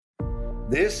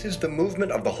This is the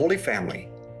movement of the Holy Family.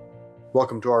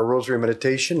 Welcome to our Rosary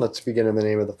Meditation. Let's begin in the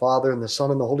name of the Father, and the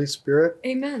Son, and the Holy Spirit.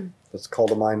 Amen. Let's call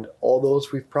to mind all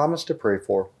those we've promised to pray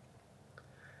for.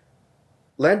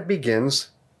 Lent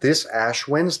begins this Ash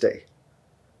Wednesday.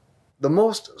 The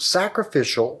most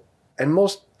sacrificial and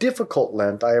most difficult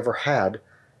Lent I ever had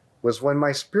was when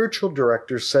my spiritual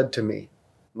director said to me,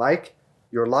 "Mike,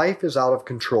 your life is out of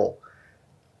control.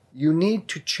 You need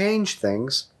to change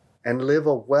things and live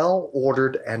a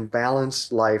well-ordered and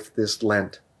balanced life this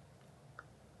Lent."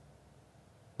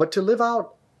 But to live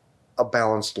out a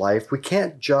balanced life, we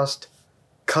can't just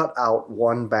cut out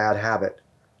one bad habit.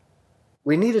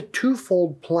 We need a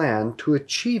twofold plan to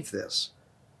achieve this: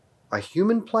 a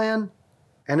human plan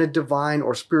and a divine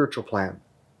or spiritual plan.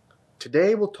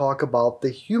 Today we'll talk about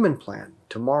the human plan,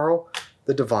 tomorrow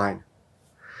the divine.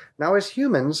 Now, as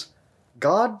humans,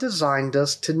 God designed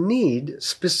us to need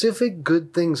specific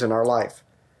good things in our life.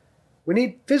 We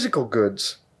need physical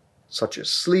goods, such as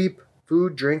sleep,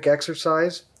 food, drink,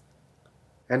 exercise.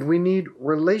 And we need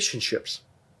relationships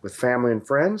with family and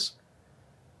friends.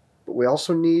 But we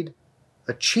also need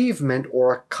achievement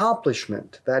or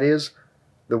accomplishment. That is,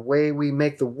 the way we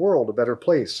make the world a better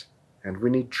place. And we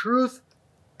need truth,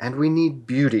 and we need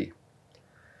beauty.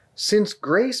 Since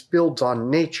grace builds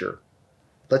on nature,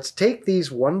 let's take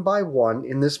these one by one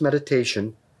in this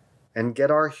meditation and get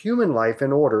our human life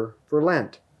in order for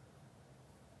Lent.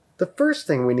 The first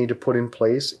thing we need to put in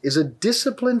place is a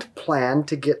disciplined plan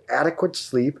to get adequate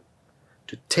sleep,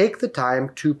 to take the time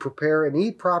to prepare and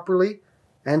eat properly,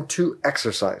 and to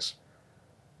exercise.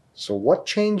 So what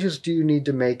changes do you need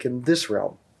to make in this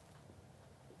realm?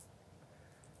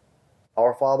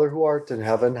 Our Father who art in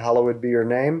heaven, hallowed be your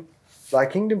name. Thy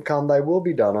kingdom come, thy will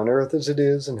be done on earth as it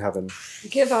is in heaven.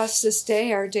 Give us this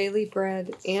day our daily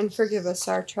bread, and forgive us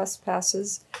our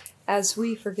trespasses, as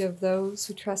we forgive those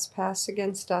who trespass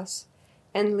against us.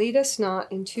 And lead us not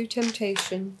into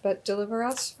temptation, but deliver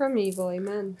us from evil.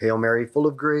 Amen. Hail Mary, full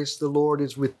of grace, the Lord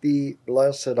is with thee.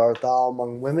 Blessed art thou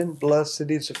among women. Blessed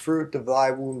is the fruit of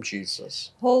thy womb,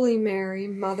 Jesus. Holy Mary,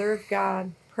 Mother of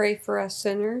God, pray for us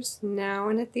sinners, now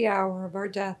and at the hour of our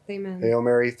death. Amen. Hail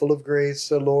Mary, full of grace,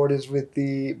 the Lord is with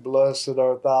thee. Blessed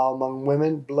art thou among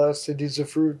women. Blessed is the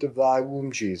fruit of thy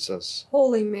womb, Jesus.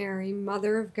 Holy Mary,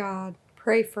 Mother of God,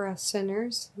 pray for us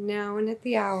sinners, now and at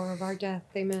the hour of our death.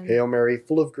 Amen. Hail Mary,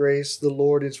 full of grace, the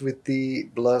Lord is with thee.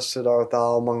 Blessed art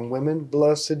thou among women.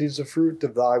 Blessed is the fruit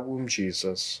of thy womb,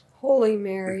 Jesus. Holy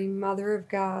Mary, Mother of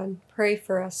God, pray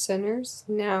for us sinners,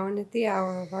 now and at the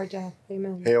hour of our death.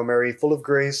 Amen. Hail Mary, full of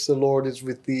grace, the Lord is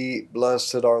with thee.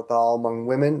 Blessed art thou among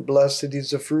women. Blessed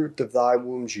is the fruit of thy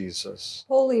womb, Jesus.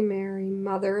 Holy Mary,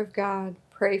 Mother of God,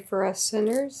 pray for us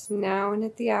sinners, now and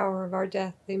at the hour of our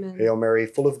death. Amen. Hail Mary,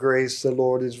 full of grace, the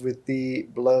Lord is with thee.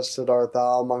 Blessed art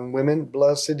thou among women.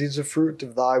 Blessed is the fruit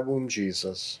of thy womb,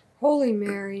 Jesus. Holy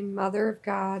Mary, Mother of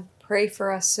God, pray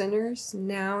for us sinners,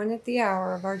 now and at the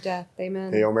hour of our death.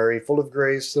 Amen. Hail Mary, full of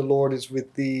grace, the Lord is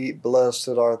with thee.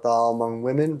 Blessed art thou among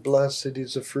women. Blessed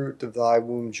is the fruit of thy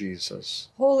womb, Jesus.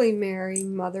 Holy Mary,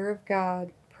 Mother of God,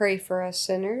 pray for us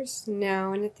sinners,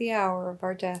 now and at the hour of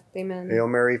our death. Amen. Hail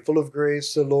Mary, full of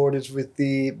grace, the Lord is with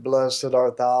thee. Blessed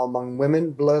art thou among women.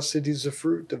 Blessed is the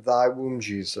fruit of thy womb,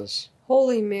 Jesus.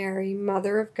 Holy Mary,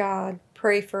 Mother of God,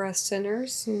 pray for us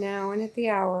sinners, now and at the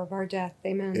hour of our death.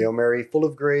 Amen. Hail Mary, full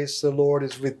of grace, the Lord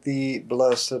is with thee.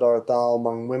 Blessed art thou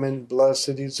among women.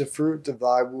 Blessed is the fruit of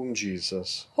thy womb,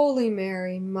 Jesus. Holy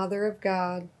Mary, Mother of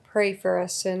God, pray for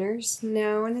us sinners,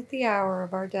 now and at the hour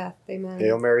of our death. Amen.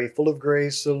 Hail Mary, full of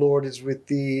grace, the Lord is with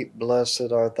thee.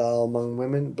 Blessed art thou among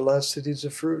women. Blessed is the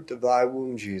fruit of thy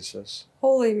womb, Jesus.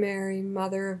 Holy Mary,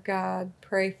 Mother of God,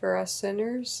 pray for us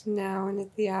sinners, now and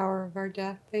at the hour of our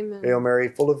death. Amen. Hail Mary,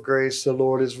 full of grace, the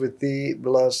Lord is with thee.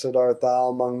 Blessed art thou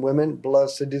among women.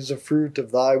 Blessed is the fruit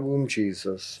of thy womb,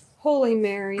 Jesus. Holy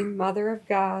Mary, Mother of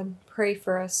God, pray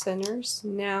for us sinners,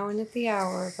 now and at the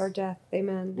hour of our death.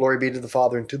 Amen. Glory be to the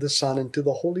Father, and to the Son, and to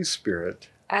the Holy Spirit.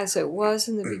 As it was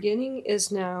in the beginning,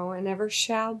 is now, and ever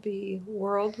shall be,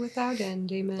 world without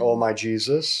end. Amen. O my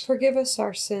Jesus, forgive us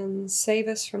our sins, save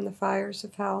us from the fires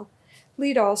of hell.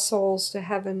 Lead all souls to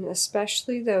heaven,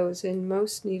 especially those in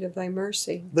most need of thy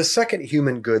mercy. the second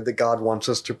human good that God wants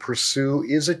us to pursue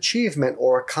is achievement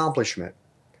or accomplishment.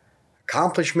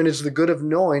 Accomplishment is the good of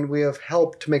knowing we have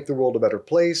helped to make the world a better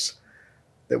place,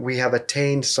 that we have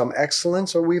attained some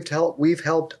excellence, or we've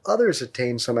helped others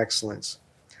attain some excellence.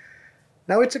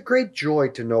 Now, it's a great joy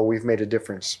to know we've made a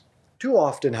difference. Too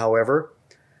often, however,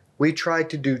 we try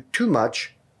to do too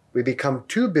much, we become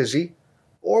too busy,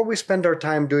 or we spend our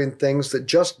time doing things that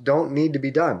just don't need to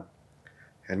be done.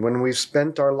 And when we've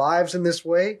spent our lives in this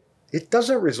way, it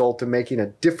doesn't result in making a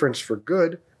difference for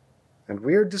good, and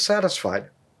we are dissatisfied.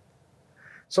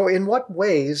 So in what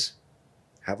ways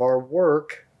have our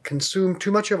work consumed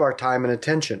too much of our time and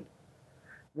attention?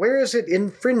 Where is it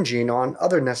infringing on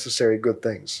other necessary good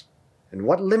things? And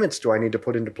what limits do I need to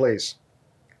put into place?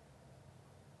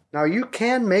 Now, you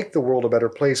can make the world a better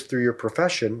place through your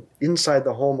profession, inside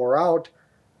the home or out,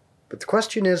 but the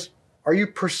question is, are you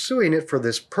pursuing it for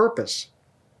this purpose?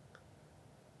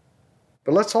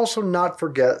 But let's also not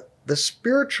forget the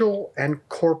spiritual and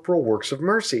corporal works of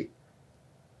mercy.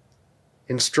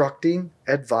 Instructing,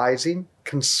 advising,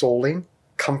 consoling,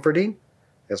 comforting,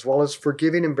 as well as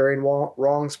forgiving and bearing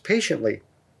wrongs patiently.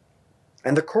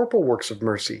 And the corporal works of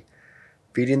mercy,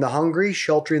 feeding the hungry,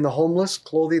 sheltering the homeless,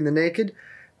 clothing the naked,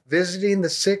 visiting the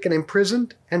sick and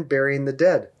imprisoned, and burying the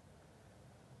dead.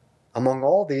 Among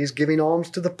all these, giving alms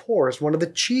to the poor is one of the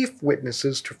chief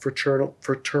witnesses to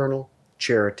fraternal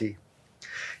charity.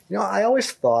 You know, I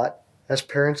always thought, as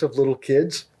parents of little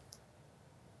kids,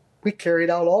 we carried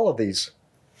out all of these.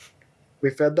 We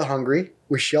fed the hungry.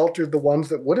 We sheltered the ones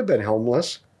that would have been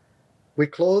homeless. We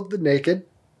clothed the naked.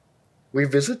 We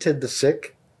visited the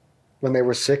sick when they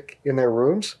were sick in their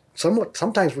rooms.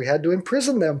 Sometimes we had to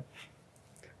imprison them.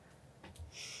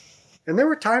 And there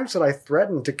were times that I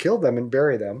threatened to kill them and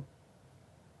bury them,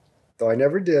 though I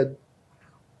never did.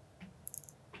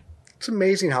 It's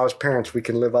amazing how as parents we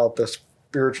can live out the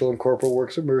spiritual and corporal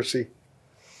works of mercy.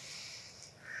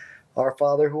 Our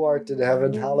Father who art in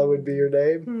heaven, hallowed be your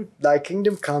name. Thy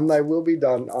kingdom come, thy will be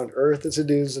done, on earth as it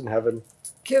is in heaven.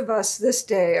 Give us this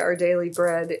day our daily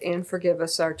bread, and forgive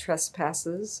us our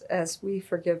trespasses, as we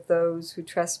forgive those who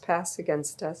trespass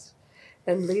against us.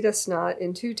 And lead us not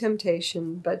into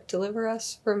temptation, but deliver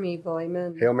us from evil.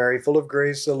 Amen. Hail Mary, full of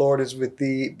grace, the Lord is with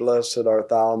thee. Blessed art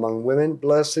thou among women.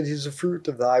 Blessed is the fruit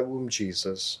of thy womb,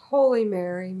 Jesus. Holy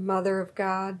Mary, Mother of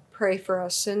God, pray for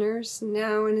us sinners,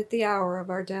 now and at the hour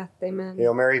of our death. Amen.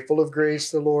 Hail Mary, full of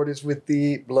grace, the Lord is with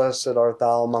thee. Blessed art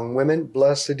thou among women.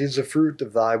 Blessed is the fruit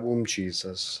of thy womb,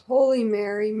 Jesus. Holy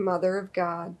Mary, Mother of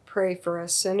God, pray for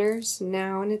us sinners,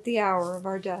 now and at the hour of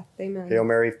our death. Amen. Hail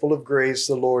Mary, full of grace,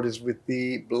 the Lord is with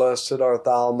thee. Blessed art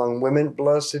thou among women.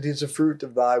 Blessed is the fruit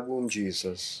of thy womb,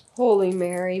 Jesus. Holy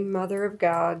Mary, Mother of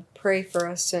God, pray for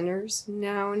us sinners,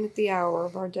 now and at the hour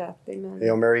of our death. Amen.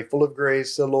 Hail Mary, full of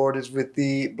grace, the Lord is with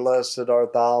thee. Blessed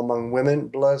art thou among women.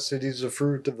 Blessed is the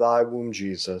fruit of thy womb,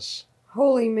 Jesus.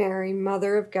 Holy Mary,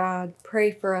 Mother of God,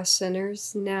 pray for us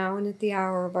sinners, now and at the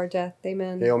hour of our death.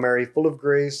 Amen. Hail Mary, full of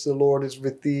grace, the Lord is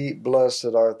with thee.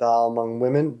 Blessed art thou among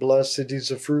women. Blessed is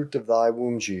the fruit of thy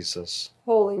womb, Jesus.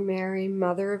 Holy Mary,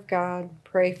 Mother of God,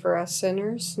 pray for us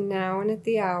sinners, now and at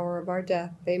the hour of our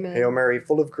death. Amen. Hail Mary,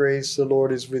 full of grace, the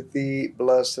Lord is with thee.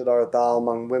 Blessed art thou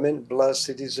among women.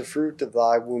 Blessed is the fruit of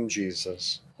thy womb,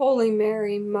 Jesus. Holy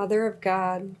Mary, Mother of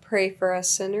God, pray for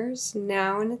us sinners,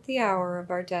 now and at the hour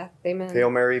of our death. Amen. Hail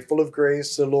Mary, full of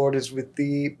grace, the Lord is with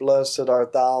thee. Blessed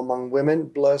art thou among women.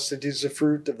 Blessed is the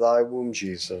fruit of thy womb,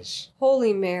 Jesus.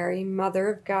 Holy Mary, Mother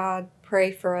of God,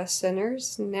 pray for us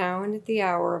sinners, now and at the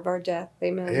hour of our death.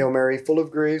 Amen. Hail Mary, full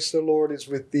of grace, the Lord is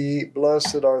with thee.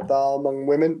 Blessed art thou among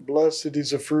women. Blessed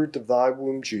is the fruit of thy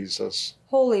womb, Jesus.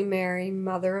 Holy Mary,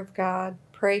 Mother of God,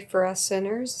 pray for us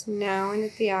sinners, now and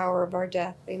at the hour of our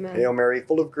death. Amen. Hail Mary,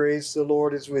 full of grace, the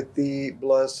Lord is with thee.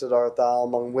 Blessed art thou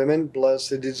among women.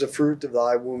 Blessed is the fruit of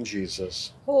thy womb,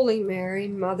 Jesus. Holy Mary,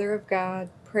 Mother of God,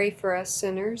 pray for us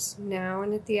sinners, now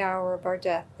and at the hour of our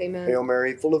death. Amen. Hail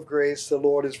Mary, full of grace, the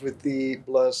Lord is with thee.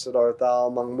 Blessed art thou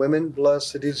among women.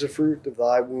 Blessed is the fruit of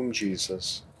thy womb,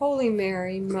 Jesus. Holy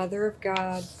Mary, Mother of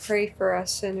God, pray for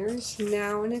us sinners,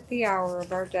 now and at the hour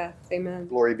of our death. Amen.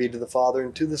 Glory be to the Father,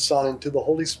 and to the Son, and to the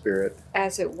Holy Spirit.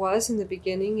 As it was in the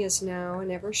beginning, is now,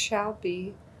 and ever shall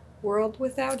be, world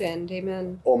without end.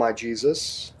 Amen. O my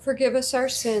Jesus, forgive us our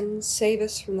sins, save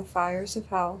us from the fires of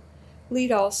hell.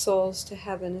 Lead all souls to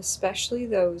heaven, especially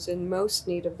those in most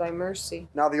need of thy mercy.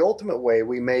 Now, the ultimate way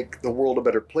we make the world a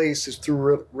better place is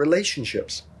through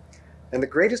relationships. And the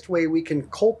greatest way we can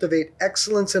cultivate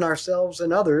excellence in ourselves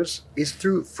and others is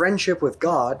through friendship with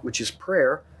God, which is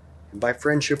prayer, and by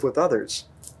friendship with others,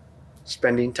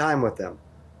 spending time with them,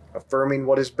 affirming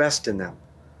what is best in them,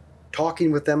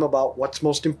 talking with them about what's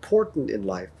most important in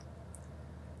life.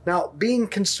 Now, being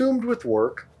consumed with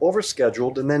work,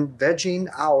 overscheduled, and then vegging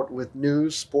out with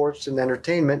news, sports, and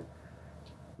entertainment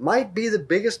might be the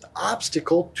biggest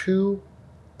obstacle to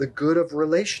the good of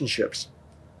relationships.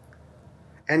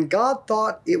 And God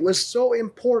thought it was so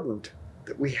important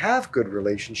that we have good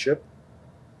relationship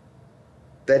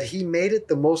that he made it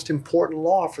the most important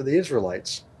law for the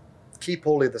Israelites. Keep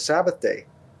holy the Sabbath day.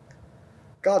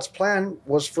 God's plan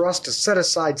was for us to set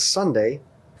aside Sunday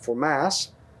for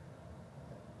Mass,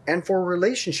 and for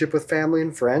relationship with family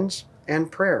and friends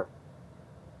and prayer.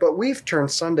 But we've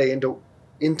turned Sunday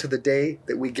into the day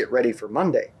that we get ready for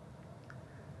Monday.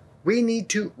 We need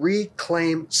to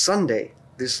reclaim Sunday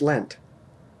this Lent.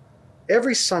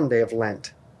 Every Sunday of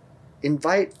Lent,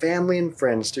 invite family and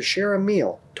friends to share a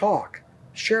meal, talk,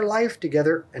 share life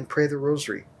together, and pray the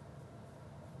Rosary.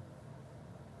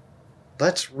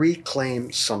 Let's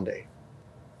reclaim Sunday.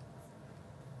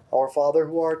 Our Father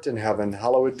who art in heaven,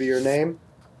 hallowed be your name.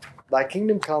 Thy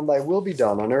kingdom come, thy will be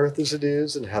done on earth as it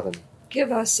is in heaven.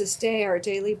 Give us this day our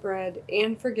daily bread,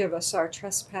 and forgive us our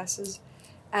trespasses,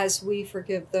 as we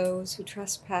forgive those who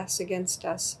trespass against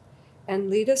us.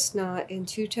 And lead us not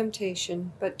into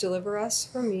temptation, but deliver us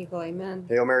from evil. Amen.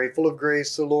 Hail Mary, full of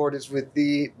grace, the Lord is with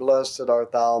thee. Blessed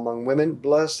art thou among women.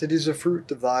 Blessed is the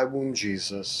fruit of thy womb,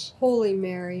 Jesus. Holy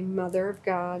Mary, Mother of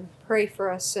God, pray for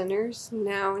us sinners,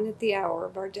 now and at the hour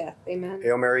of our death. Amen.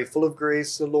 Hail Mary, full of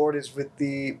grace, the Lord is with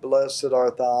thee. Blessed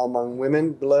art thou among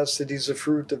women. Blessed is the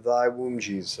fruit of thy womb,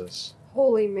 Jesus.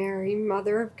 Holy Mary,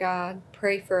 Mother of God,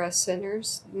 pray for us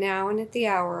sinners, now and at the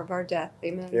hour of our death.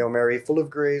 Amen. Hail Mary, full of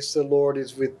grace, the Lord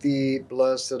is with thee.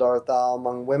 Blessed art thou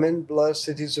among women.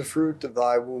 Blessed is the fruit of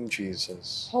thy womb,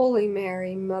 Jesus. Holy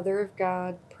Mary, Mother of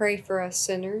God, pray for us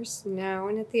sinners, now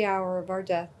and at the hour of our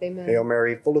death. Amen. Hail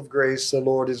Mary, full of grace, the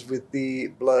Lord is with thee.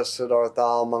 Blessed art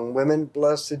thou among women.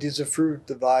 Blessed is the fruit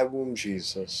of thy womb,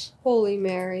 Jesus. Holy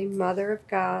Mary, Mother of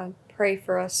God, pray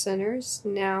for us sinners,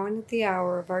 now and at the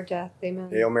hour of our death. Amen.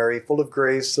 Hail Mary, full of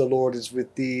grace, the Lord is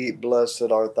with thee.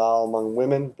 Blessed art thou among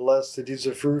women. Blessed is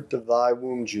the fruit of thy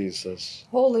womb, Jesus.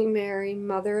 Holy Mary,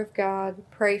 Mother of God,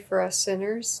 pray for us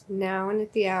sinners, now and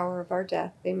at the hour of our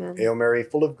death. Amen. Hail Mary,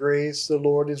 full of grace, the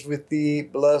Lord is with thee.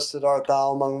 Blessed art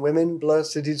thou among women.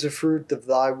 Blessed is the fruit of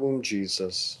thy womb,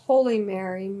 Jesus. Holy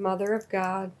Mary, Mother of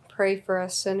God, pray for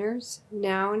us sinners,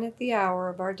 now and at the hour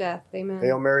of our death. Amen.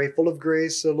 Hail Mary, full of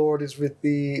grace, the Lord is with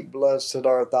thee. Blessed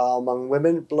art thou among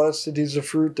women. Blessed is the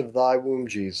fruit of thy womb,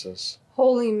 Jesus.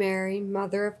 Holy Mary,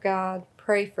 Mother of God,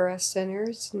 pray for us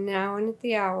sinners, now and at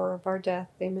the hour of our death.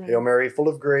 Amen. Hail Mary, full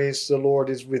of grace, the Lord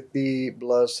is with thee.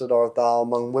 Blessed art thou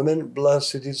among women.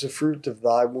 Blessed is the fruit of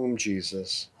thy womb,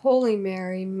 Jesus. Holy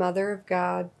Mary, Mother of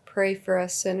God, pray for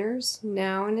us sinners,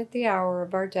 now and at the hour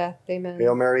of our death. Amen.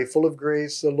 Hail Mary, full of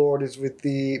grace, the Lord is with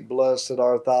thee. Blessed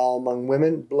art thou among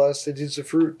women. Blessed is the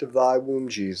fruit of thy womb,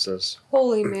 Jesus.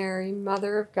 Holy Mary,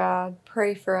 Mother of God,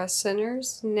 pray for us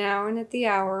sinners, now and at the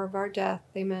hour of our death.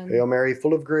 Amen. Hail Mary,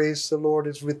 full of grace, the Lord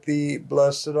is with thee.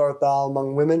 Blessed art thou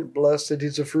among women. Blessed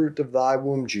is the fruit of thy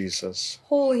womb, Jesus.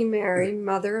 Holy Mary,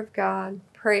 Mother of God,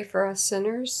 pray for us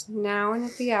sinners, now and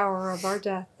at the hour of our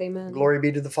death. Amen. Glory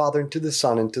be to the Father, and to the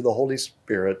Son, and to the Holy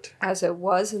Spirit. As it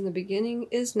was in the beginning,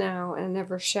 is now, and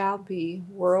ever shall be,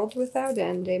 world without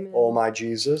end. Amen. O my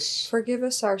Jesus, forgive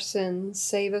us our sins,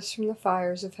 save us from the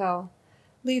fires of hell.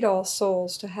 Lead all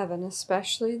souls to heaven,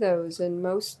 especially those in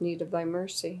most need of thy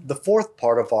mercy. the fourth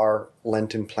part of our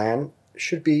Lenten plan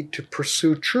should be to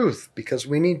pursue truth, because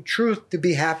we need truth to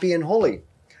be happy and holy.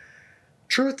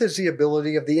 Truth is the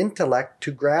ability of the intellect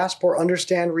to grasp or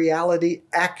understand reality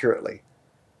accurately.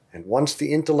 And once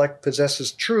the intellect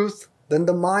possesses truth, then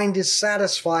the mind is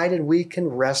satisfied and we can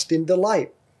rest in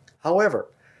delight. However,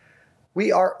 we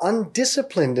are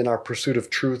undisciplined in our pursuit of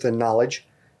truth and knowledge,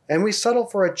 and we settle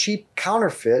for a cheap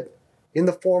counterfeit in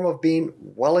the form of being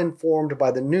well informed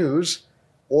by the news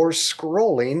or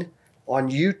scrolling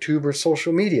on YouTube or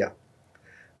social media.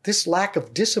 This lack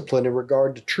of discipline in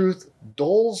regard to truth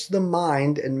dulls the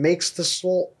mind and makes the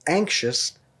soul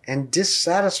anxious and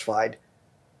dissatisfied.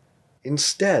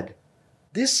 Instead,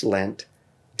 this Lent,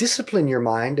 discipline your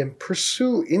mind and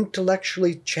pursue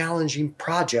intellectually challenging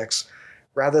projects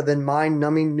rather than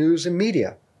mind-numbing news and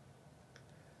media.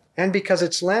 And because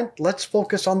it's Lent, let's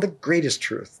focus on the greatest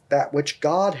truth, that which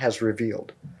God has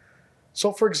revealed.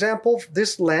 So, for example,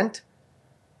 this Lent,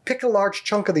 pick a large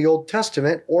chunk of the Old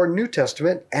Testament or New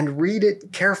Testament and read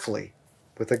it carefully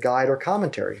with a guide or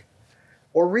commentary.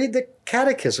 Or read the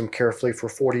Catechism carefully for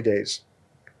 40 days.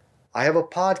 I have a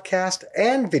podcast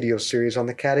and video series on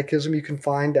the Catechism you can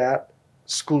find at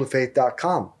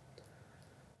schooloffaith.com.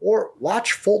 Or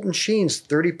watch Fulton Sheen's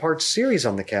 30-part series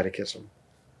on the Catechism.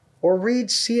 Or read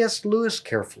C.S. Lewis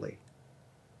carefully.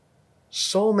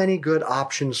 So many good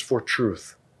options for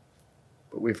truth.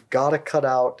 But we've got to cut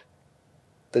out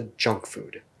the junk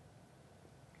food.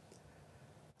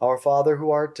 Our Father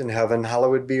who art in heaven,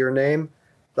 hallowed be your name.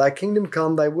 Thy kingdom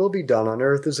come, thy will be done on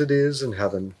earth as it is in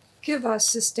heaven. Give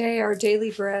us this day our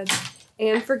daily bread,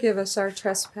 and forgive us our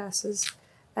trespasses,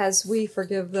 as we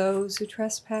forgive those who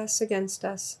trespass against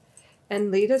us. And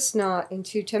lead us not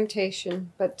into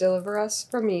temptation, but deliver us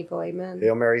from evil. Amen.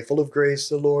 Hail Mary, full of grace,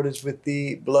 the Lord is with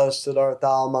thee. Blessed art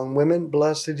thou among women.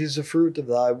 Blessed is the fruit of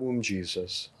thy womb,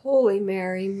 Jesus. Holy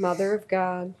Mary, Mother of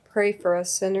God, pray for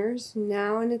us sinners,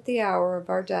 now and at the hour of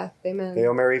our death. Amen.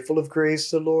 Hail Mary, full of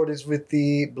grace, the Lord is with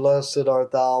thee. Blessed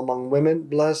art thou among women.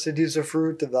 Blessed is the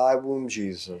fruit of thy womb,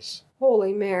 Jesus.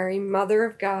 Holy Mary, Mother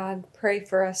of God, pray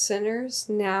for us sinners,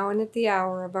 now and at the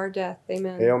hour of our death.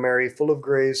 Amen. Hail Mary, full of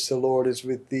grace, the Lord is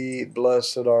with thee.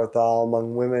 Blessed art thou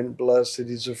among women. Blessed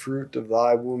is the fruit of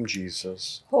thy womb,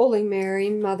 Jesus. Holy Mary,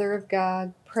 Mother of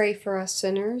God, pray for us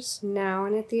sinners, now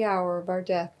and at the hour of our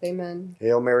death. Amen.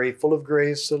 Hail Mary, full of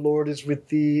grace, the Lord is with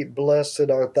thee. Blessed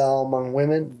art thou among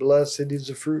women. Blessed is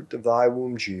the fruit of thy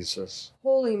womb, Jesus.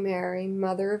 Holy Mary,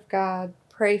 Mother of God,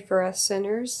 pray for us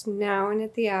sinners, now and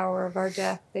at the hour of our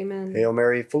death. Amen. Hail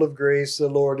Mary, full of grace, the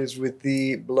Lord is with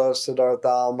thee. Blessed art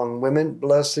thou among women.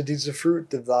 Blessed is the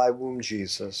fruit of thy womb,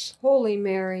 Jesus. Holy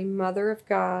Mary, Mother of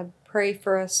God, pray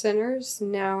for us sinners,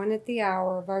 now and at the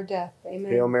hour of our death.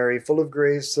 Amen. Hail Mary, full of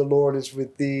grace, the Lord is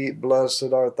with thee.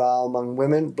 Blessed art thou among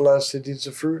women. Blessed is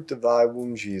the fruit of thy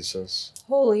womb, Jesus.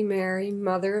 Holy Mary,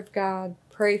 Mother of God,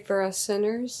 pray for us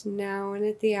sinners, now and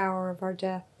at the hour of our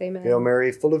death. Amen. Hail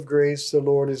Mary, full of grace, the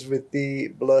Lord is with thee.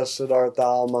 Blessed art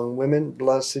thou among women.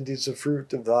 Blessed is the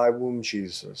fruit of thy womb,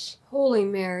 Jesus. Holy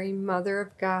Mary, Mother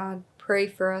of God, pray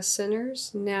for us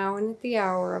sinners, now and at the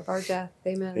hour of our death.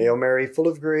 Amen. Hail Mary, full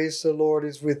of grace, the Lord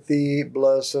is with thee.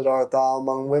 Blessed art thou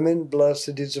among women.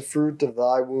 Blessed is the fruit of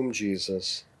thy womb,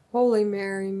 Jesus. Holy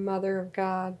Mary, Mother of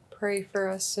God, pray for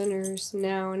us sinners,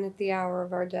 now and at the hour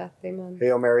of our death. Amen.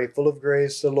 Hail Mary, full of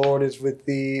grace, the Lord is with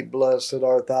thee. Blessed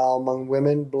art thou among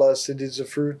women. Blessed is the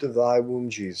fruit of thy womb,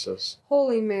 Jesus.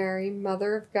 Holy Mary,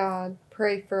 Mother of God,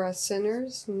 pray for us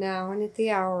sinners, now and at the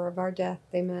hour of our death.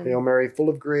 Amen. Hail Mary, full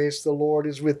of grace, the Lord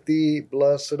is with thee.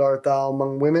 Blessed art thou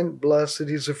among women. Blessed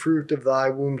is the fruit of thy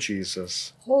womb,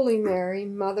 Jesus. Holy Mary,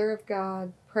 Mother of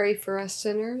God, pray for us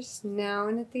sinners, now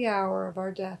and at the hour of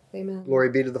our death. Amen. Glory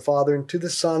be to the Father, and to the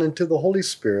Son, and to the Holy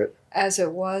Spirit. As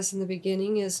it was in the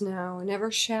beginning, is now, and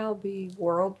ever shall be,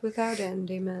 world without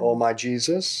end. Amen. O my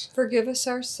Jesus, forgive us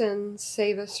our sins,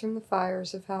 save us from the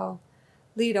fires of hell.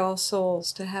 Lead all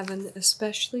souls to heaven,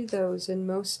 especially those in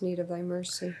most need of thy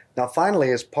mercy. now finally,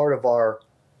 as part of our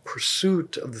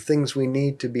pursuit of the things we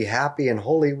need to be happy and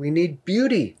holy, we need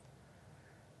beauty.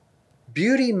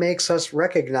 Beauty makes us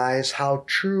recognize how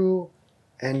true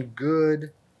and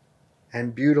good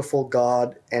and beautiful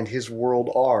God and His world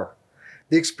are.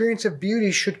 The experience of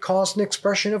beauty should cause an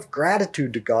expression of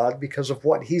gratitude to God because of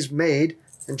what He's made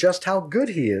and just how good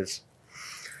He is.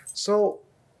 So,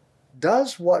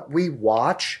 does what we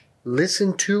watch,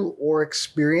 listen to, or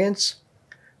experience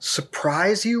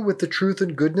surprise you with the truth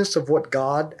and goodness of what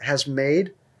God has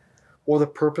made, or the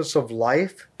purpose of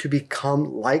life to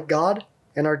become like God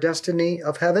and our destiny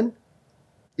of heaven?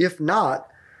 If not,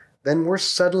 then we're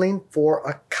settling for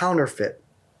a counterfeit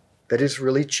that is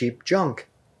really cheap junk.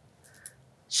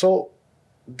 So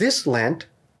this Lent,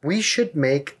 we should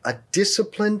make a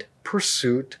disciplined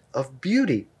pursuit of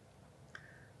beauty.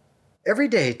 Every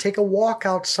day, take a walk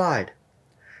outside,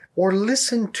 or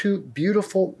listen to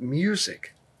beautiful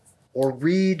music, or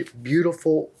read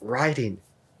beautiful writing,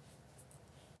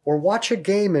 or watch a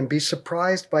game and be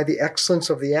surprised by the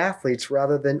excellence of the athletes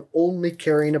rather than only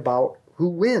caring about who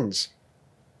wins.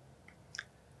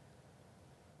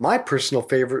 My personal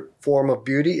favorite form of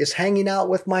beauty is hanging out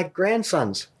with my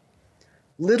grandsons.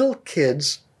 Little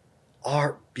kids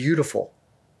are beautiful.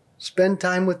 Spend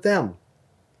time with them.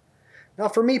 Now,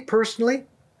 for me personally,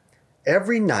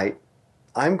 every night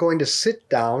I'm going to sit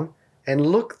down and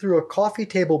look through a coffee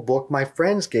table book my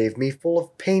friends gave me full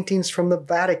of paintings from the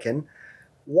Vatican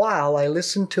while I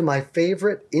listen to my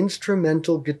favorite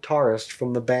instrumental guitarist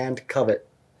from the band Covet.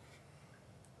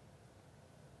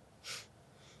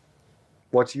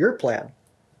 What's your plan?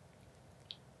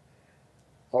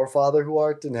 Our Father who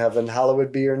art in heaven,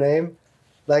 hallowed be your name.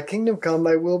 Thy kingdom come,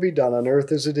 thy will be done on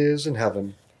earth as it is in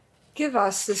heaven. Give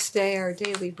us this day our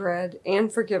daily bread,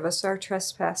 and forgive us our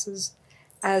trespasses,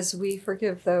 as we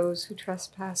forgive those who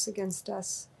trespass against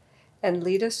us. And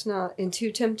lead us not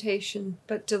into temptation,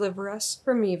 but deliver us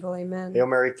from evil. Amen. Hail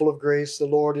Mary, full of grace, the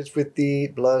Lord is with thee.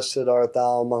 Blessed art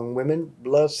thou among women.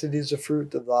 Blessed is the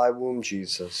fruit of thy womb,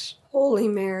 Jesus. Holy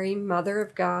Mary, Mother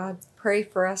of God, pray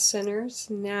for us sinners,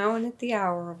 now and at the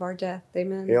hour of our death.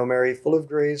 Amen. Hail Mary, full of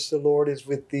grace, the Lord is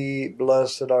with thee.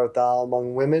 Blessed art thou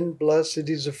among women. Blessed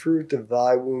is the fruit of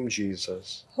thy womb,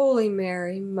 Jesus. Holy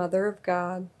Mary, Mother of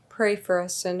God, pray for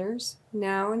us sinners,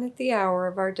 now and at the hour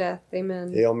of our death.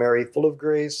 Amen. Hail Mary, full of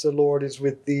grace, the Lord is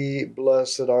with thee.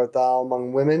 Blessed art thou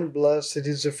among women. Blessed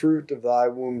is the fruit of thy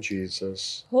womb,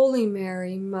 Jesus. Holy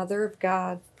Mary, Mother of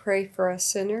God, pray for us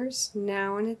sinners,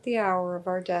 now and at the hour of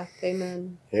our death.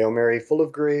 Amen. Hail Mary, full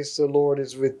of grace, the Lord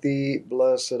is with thee.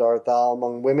 Blessed art thou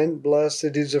among women.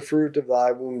 Blessed is the fruit of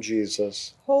thy womb,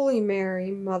 Jesus. Holy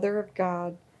Mary, Mother of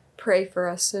God, pray for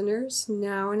us sinners,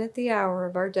 now and at the hour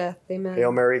of our death. Amen.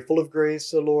 Hail Mary, full of grace,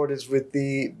 the Lord is with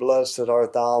thee. Blessed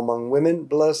art thou among women.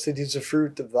 Blessed is the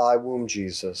fruit of thy womb,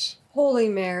 Jesus. Holy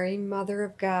Mary, Mother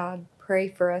of God, pray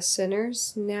for us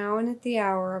sinners, now and at the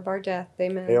hour of our death.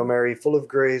 Amen. Hail Mary, full of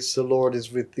grace, the Lord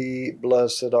is with thee.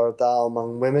 Blessed art thou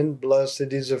among women.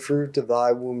 Blessed is the fruit of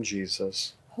thy womb,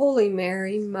 Jesus. Holy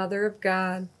Mary, Mother of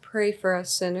God, pray for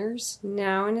us sinners,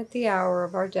 now and at the hour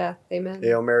of our death. Amen.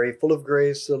 Hail Mary, full of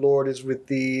grace, the Lord is with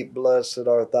thee. Blessed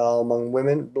art thou among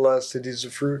women. Blessed is the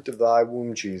fruit of thy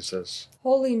womb, Jesus.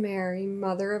 Holy Mary,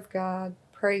 Mother of God,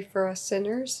 pray for us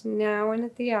sinners, now and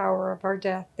at the hour of our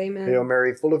death. Amen. Hail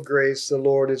Mary, full of grace, the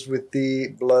Lord is with thee.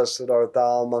 Blessed art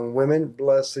thou among women.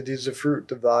 Blessed is the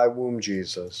fruit of thy womb,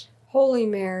 Jesus. Holy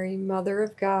Mary, Mother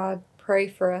of God, pray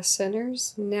for us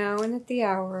sinners, now and at the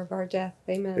hour of our death.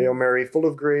 Amen. Hail Mary, full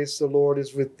of grace, the Lord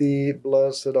is with thee.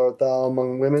 Blessed art thou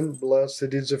among women.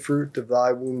 Blessed is the fruit of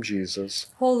thy womb, Jesus.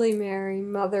 Holy Mary,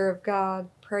 Mother of God,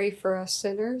 pray for us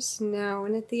sinners, now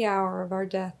and at the hour of our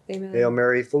death. Amen. Hail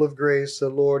Mary, full of grace, the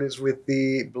Lord is with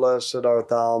thee. Blessed art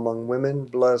thou among women.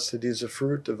 Blessed is the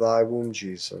fruit of thy womb,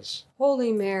 Jesus.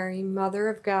 Holy Mary, Mother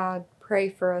of God, pray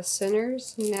for us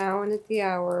sinners, now and at the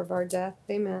hour of our death.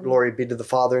 Amen. Glory be to the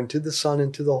Father, and to the Son,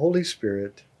 and to the Holy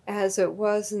Spirit. As it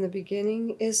was in the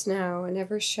beginning, is now, and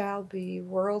ever shall be,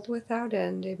 world without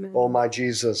end. Amen. O my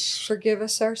Jesus, forgive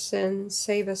us our sins,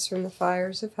 save us from the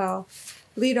fires of hell.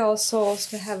 Lead all souls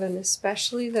to heaven,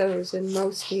 especially those in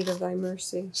most need of thy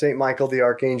mercy. Saint Michael the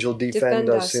Archangel, defend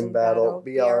us in battle.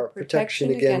 Be our protection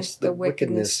against the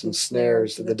wickedness and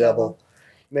snares of the devil.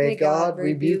 May God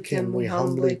rebuke him, we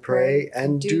humbly pray.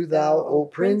 And do thou, O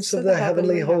Prince of the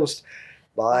heavenly host,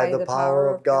 by the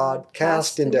power of God,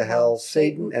 cast into hell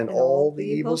Satan and all the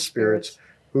evil spirits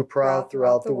who prowl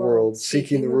throughout the world,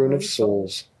 seeking the ruin of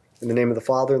souls. In the name of the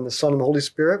Father, and the Son, and the Holy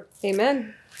Spirit.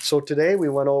 Amen. So today we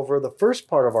went over the first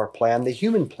part of our plan, the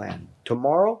human plan.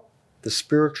 Tomorrow, the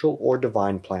spiritual or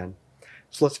divine plan.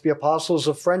 So let's be apostles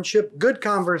of friendship, good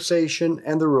conversation,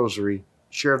 and the rosary.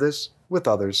 Share this with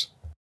others.